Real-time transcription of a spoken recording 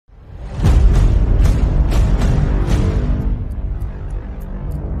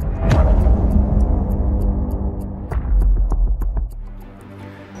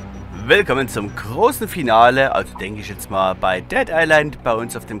Willkommen zum großen Finale, also denke ich jetzt mal bei Dead Island bei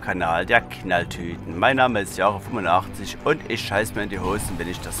uns auf dem Kanal der Knalltüten. Mein Name ist Jahre85 und ich scheiß mir in die Hosen, wenn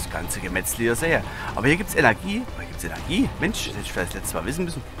ich das ganze Gemetzel hier sehe. Aber hier gibt's Energie. Hier gibt's Energie. Mensch, das hätte ich vielleicht letztes Mal wissen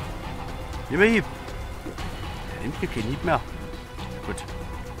müssen. Nimm mal Hieb. Der nimmt mir kein Hieb mehr. Gut.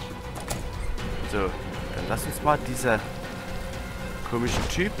 So, dann lass uns mal diese komischen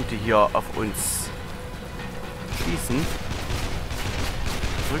Typen, die hier auf uns schießen,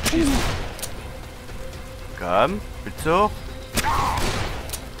 zurückschießen. Komm, bitte. Also,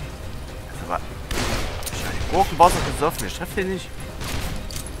 ich habe die Gurkenwasser gesoffen. Ich treffe den nicht.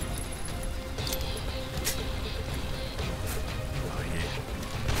 Oh je.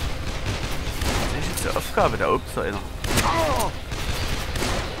 Das ist jetzt die Aufgabe. Da oben ist da einer.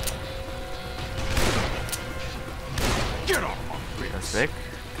 Das ist weg.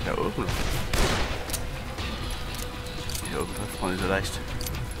 Da oben. Hier oben trifft man nicht so leicht.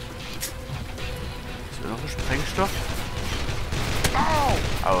 Ist noch ein Sprengstoff?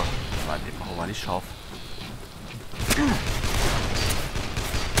 Au! Mann, den machen wir nicht scharf.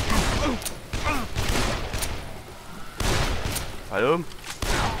 Hallo?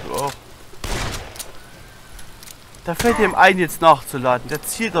 Du auch. Da fällt ihm ein, jetzt nachzuladen. Der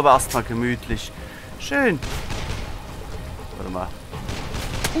zielt aber erstmal gemütlich. Schön. Warte mal.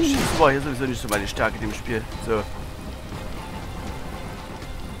 Schießen war hier sowieso nicht so meine Stärke in dem Spiel. So.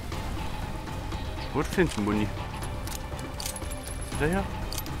 Schrotflinten-Muni. Was ist der hier? Ein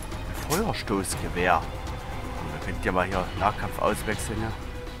Feuerstoßgewehr. Wir könnten ja mal hier Nahkampf auswechseln, ja.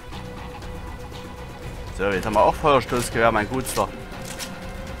 So, jetzt haben wir auch Feuerstoßgewehr, mein Gutster.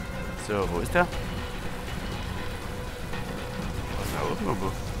 So, wo ist der? Was ist da oben irgendwo?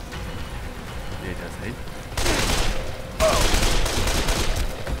 Ne, der ist da hinten.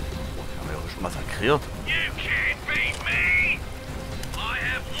 Haben wir ja schon massakriert.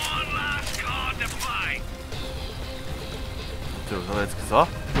 So, was hat er jetzt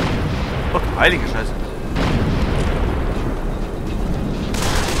gesagt? Oh, heilige Scheiße.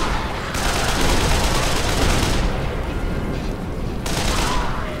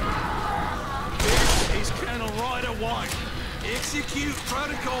 Execute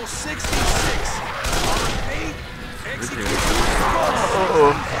Protocol 66. Execute.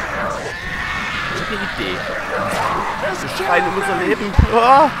 Oh. Gute Idee. Das Schreien um unser Leben.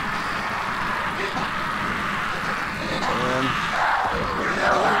 Oh.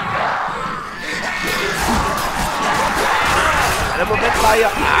 Der Moment war ja.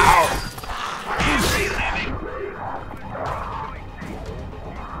 Au.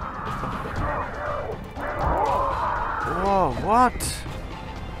 Oh, what?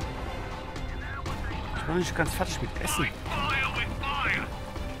 Ich bin noch nicht ganz fertig mit Essen.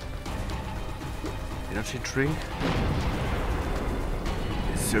 Energy Drink.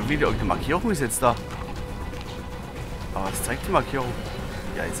 Ist irgendwie irgendeine Markierung ist jetzt da. Aber was zeigt die Markierung?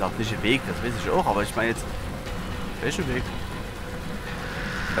 Ja, ich sag nicht den Weg, das weiß ich auch, aber ich meine jetzt. Welchen Weg?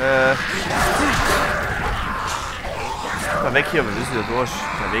 Mal weg hier, wir müssen hier durch.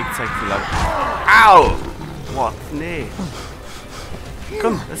 Der Weg zeigt zu lang. Au! Boah, nee.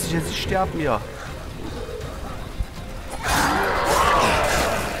 Komm, lass dich jetzt nicht sterben hier.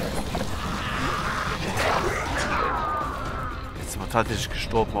 Jetzt sind wir tatsächlich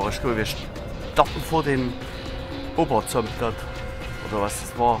gestorben, aber ich glaube, wir starten vor dem Oberzombie dort. Oder was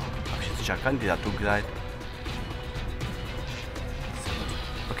das war. Habe ich jetzt nicht erkannt, in der Dunkelheit.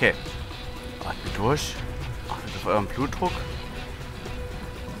 Okay. Atmet durch. Achtet auf euren Blutdruck.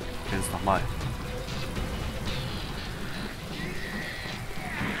 Jetzt nochmal.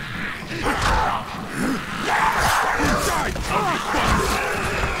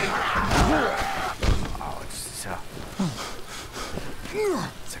 Oh, das ist ja.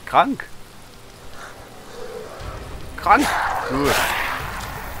 Das ist ja krank. Krank. Gut.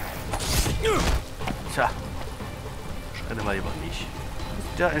 Tja. Schreite mal lieber nicht.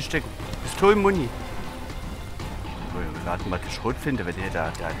 Der einstecken. Pistolenmuni. Wir laden mal die Schrotflinte, wenn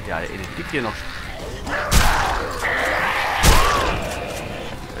der Dick hier noch.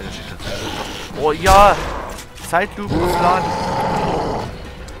 Oh ja! Zeitlupe aufladen.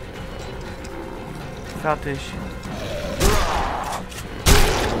 Fertig.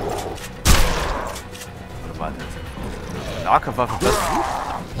 Oder warte. Nahkampfwaffe.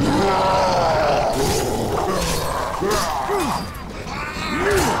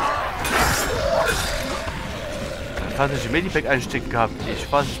 Ich hatte ich Medipack einstecken gehabt.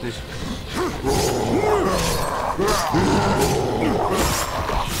 Ich weiß es nicht.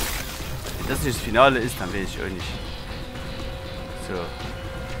 Wenn das nicht das Finale ist, dann weiß ich auch nicht. So. Wir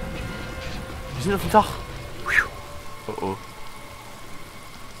sind auf dem Dach. Oh oh.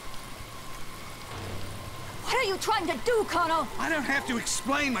 are you trying to do, Connor? I don't have to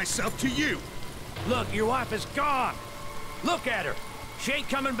explain myself to you. Look, your wife is gone. Look at her. She ain't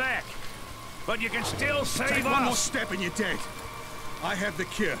coming back. But you can still save Take one more us. step and you're dead. I have the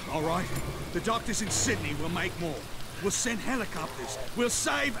cure, all right? The doctors in Sydney will make more. We'll send helicopters. We'll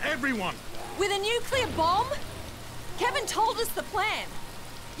save everyone. With a nuclear bomb? Kevin told us the plan.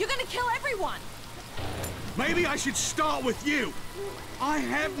 You're gonna kill everyone. Maybe I should start with you. I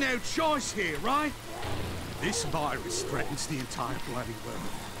have no choice here, right? This virus threatens the entire bloody world.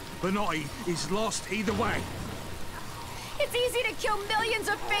 Benoit is lost either way. It's easy to kill millions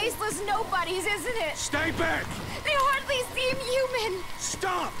of faceless nobodies, isn't it? Stay back! They hardly seem human.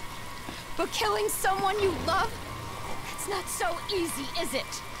 Stop! But killing someone you love? It's not so easy, is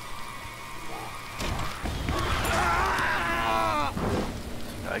it?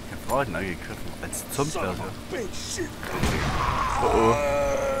 Die eigene Frau hat ihn angegriffen. Als Zombie. Son of a bitch, shit. Oh.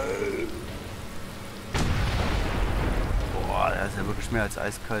 Boah, der ist ja wirklich mehr als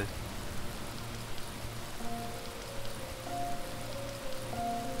eiskalt.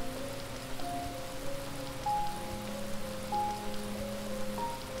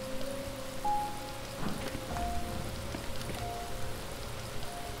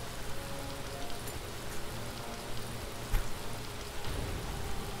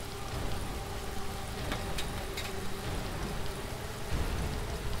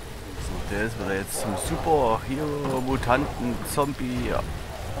 Der ist wieder jetzt zum Super-Hero-Mutanten-Zombie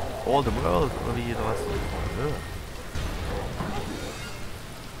All the World oder wie oder was? Ja.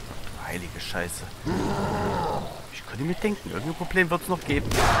 Heilige Scheiße. Ich könnte mir denken, irgendein Problem wird es noch geben.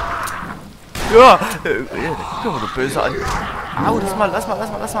 Ja! Der guckt doch wieder böse an. Au, lass mal.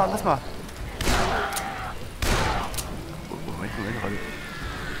 Oh, Moment, Ronny.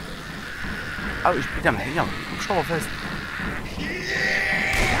 Au, ich bin am Hänger. Schau mal fest.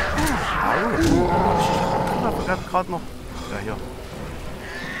 Ich hab gerade noch. Ja, hier.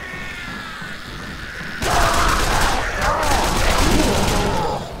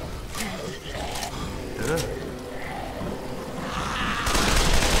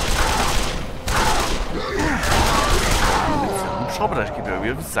 Hubschrauber, da geht mir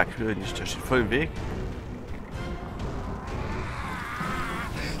irgendwie auf den Sack. Nicht, der steht voll im Weg.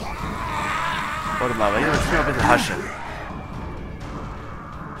 Warte mal, weil hier ist ein bisschen Hasche.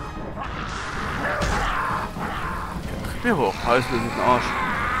 Mir hoch, alles mit dem Arsch.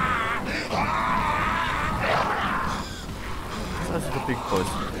 Das ist der Big Boss.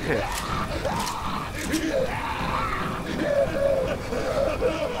 Okay.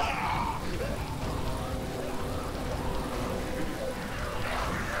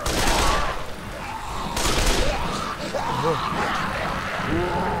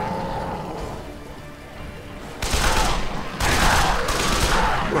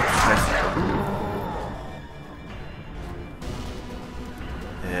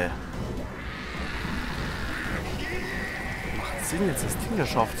 Macht Sinn, jetzt das Ding da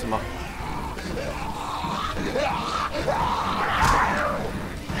scharf zu machen. Ja.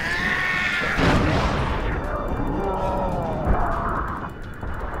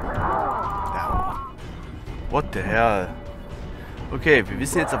 What the hell? Okay, wir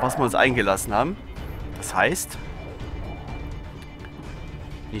wissen jetzt, auf was wir uns eingelassen haben. Das heißt,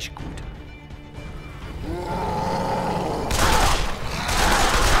 nicht gut.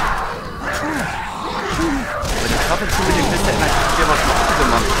 Ich habe jetzt mit dem Mist hier was noch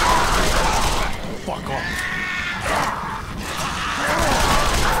gemacht. Fuck off.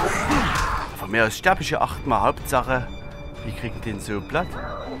 Von mir aus sterbe ich hier 8-mal. Hauptsache, wir kriegen den so platt.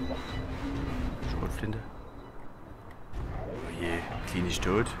 Schrotflinte. Oh je, klinisch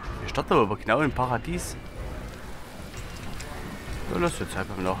tot. Wir starten aber genau im Paradies. Ja, lass jetzt Zeit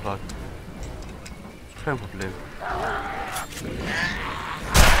beim Nachladen. Ist kein Problem.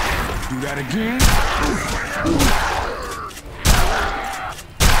 Do that again.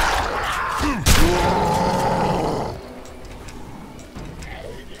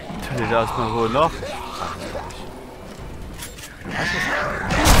 Tell dir erstmal wohl noch.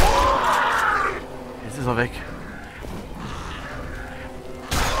 Jetzt ist er weg.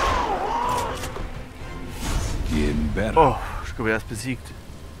 Oh, ich glaube, er ist besiegt.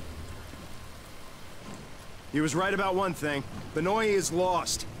 He was right about one thing. Benoit is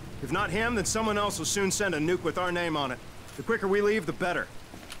lost. If not him, then someone else will soon send a nuke with our name on it. The quicker we leave, the better.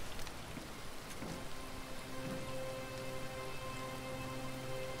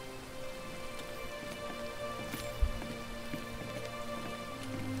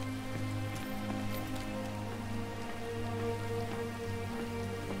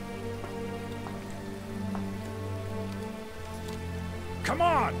 Come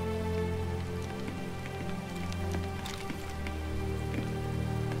on!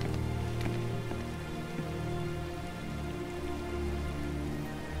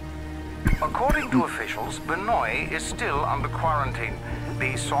 According to officials, Benoi is still under quarantine.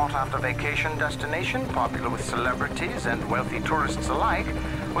 The sought-after vacation destination, popular with celebrities and wealthy tourists alike,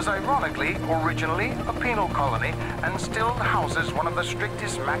 was ironically originally a penal colony and still houses one of the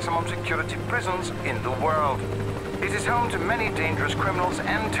strictest maximum security prisons in the world. It is home to many dangerous criminals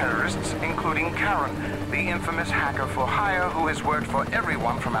and terrorists, including Karen, the infamous hacker for hire who has worked for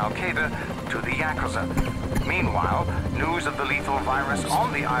everyone from Al-Qaeda to the Yakuza. Meanwhile, news of the lethal virus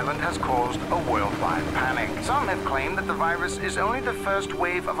on the island has caused a worldwide panic. Some have claimed that the virus is only the first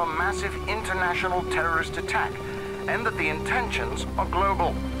wave of a massive international terrorist attack, and that the intentions are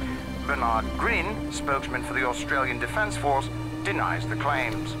global. Bernard Green, spokesman for the Australian Defence Force, denies the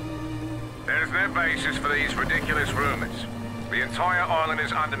claims. There's no basis for these ridiculous rumors. The entire island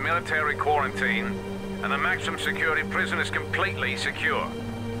is under military quarantine, and the maximum security prison is completely secure.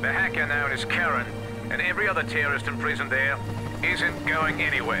 The hacker known as Karen, and every other terrorist imprisoned there, isn't going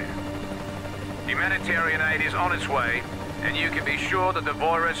anywhere. Humanitarian aid is on its way, and you can be sure that the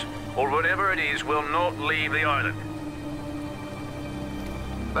virus, or whatever it is, will not leave the island.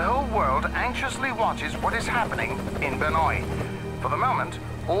 The whole world anxiously watches what is happening in Benoi. For the moment,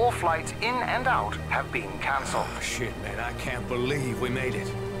 all flights in and out have been cancelled. Oh, shit, man, I can't believe we made it.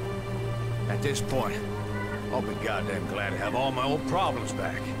 At this point, I'll be goddamn glad to have all my old problems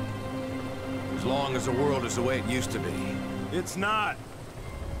back. As long as the world is the way it used to be. It's not.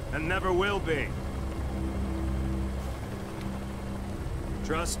 And never will be.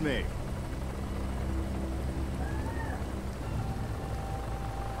 Trust me.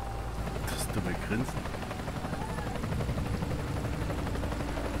 Das dumme Grinsen.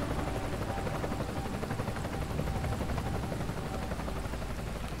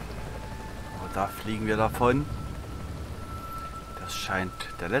 Aber da fliegen wir davon. Das scheint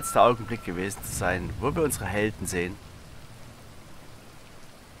der letzte Augenblick gewesen zu sein, wo wir unsere Helden sehen.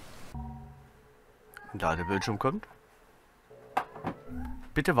 Und da der Bildschirm kommt.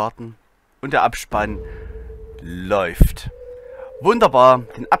 Bitte warten. Und der Abspann läuft. Wunderbar,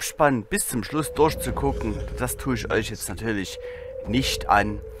 den Abspann bis zum Schluss durchzugucken, das tue ich euch jetzt natürlich nicht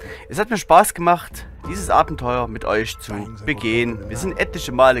an. Es hat mir Spaß gemacht, dieses Abenteuer mit euch zu begehen. Wir sind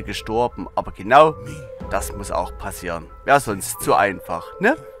etliche Male gestorben, aber genau das muss auch passieren. Wäre sonst zu einfach,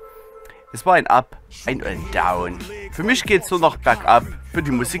 ne? Es war ein Up, ein Down. Für mich geht es nur noch bergab, für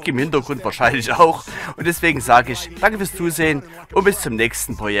die Musik im Hintergrund wahrscheinlich auch. Und deswegen sage ich danke fürs Zusehen und bis zum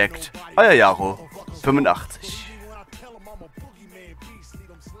nächsten Projekt. Euer Jaro 85.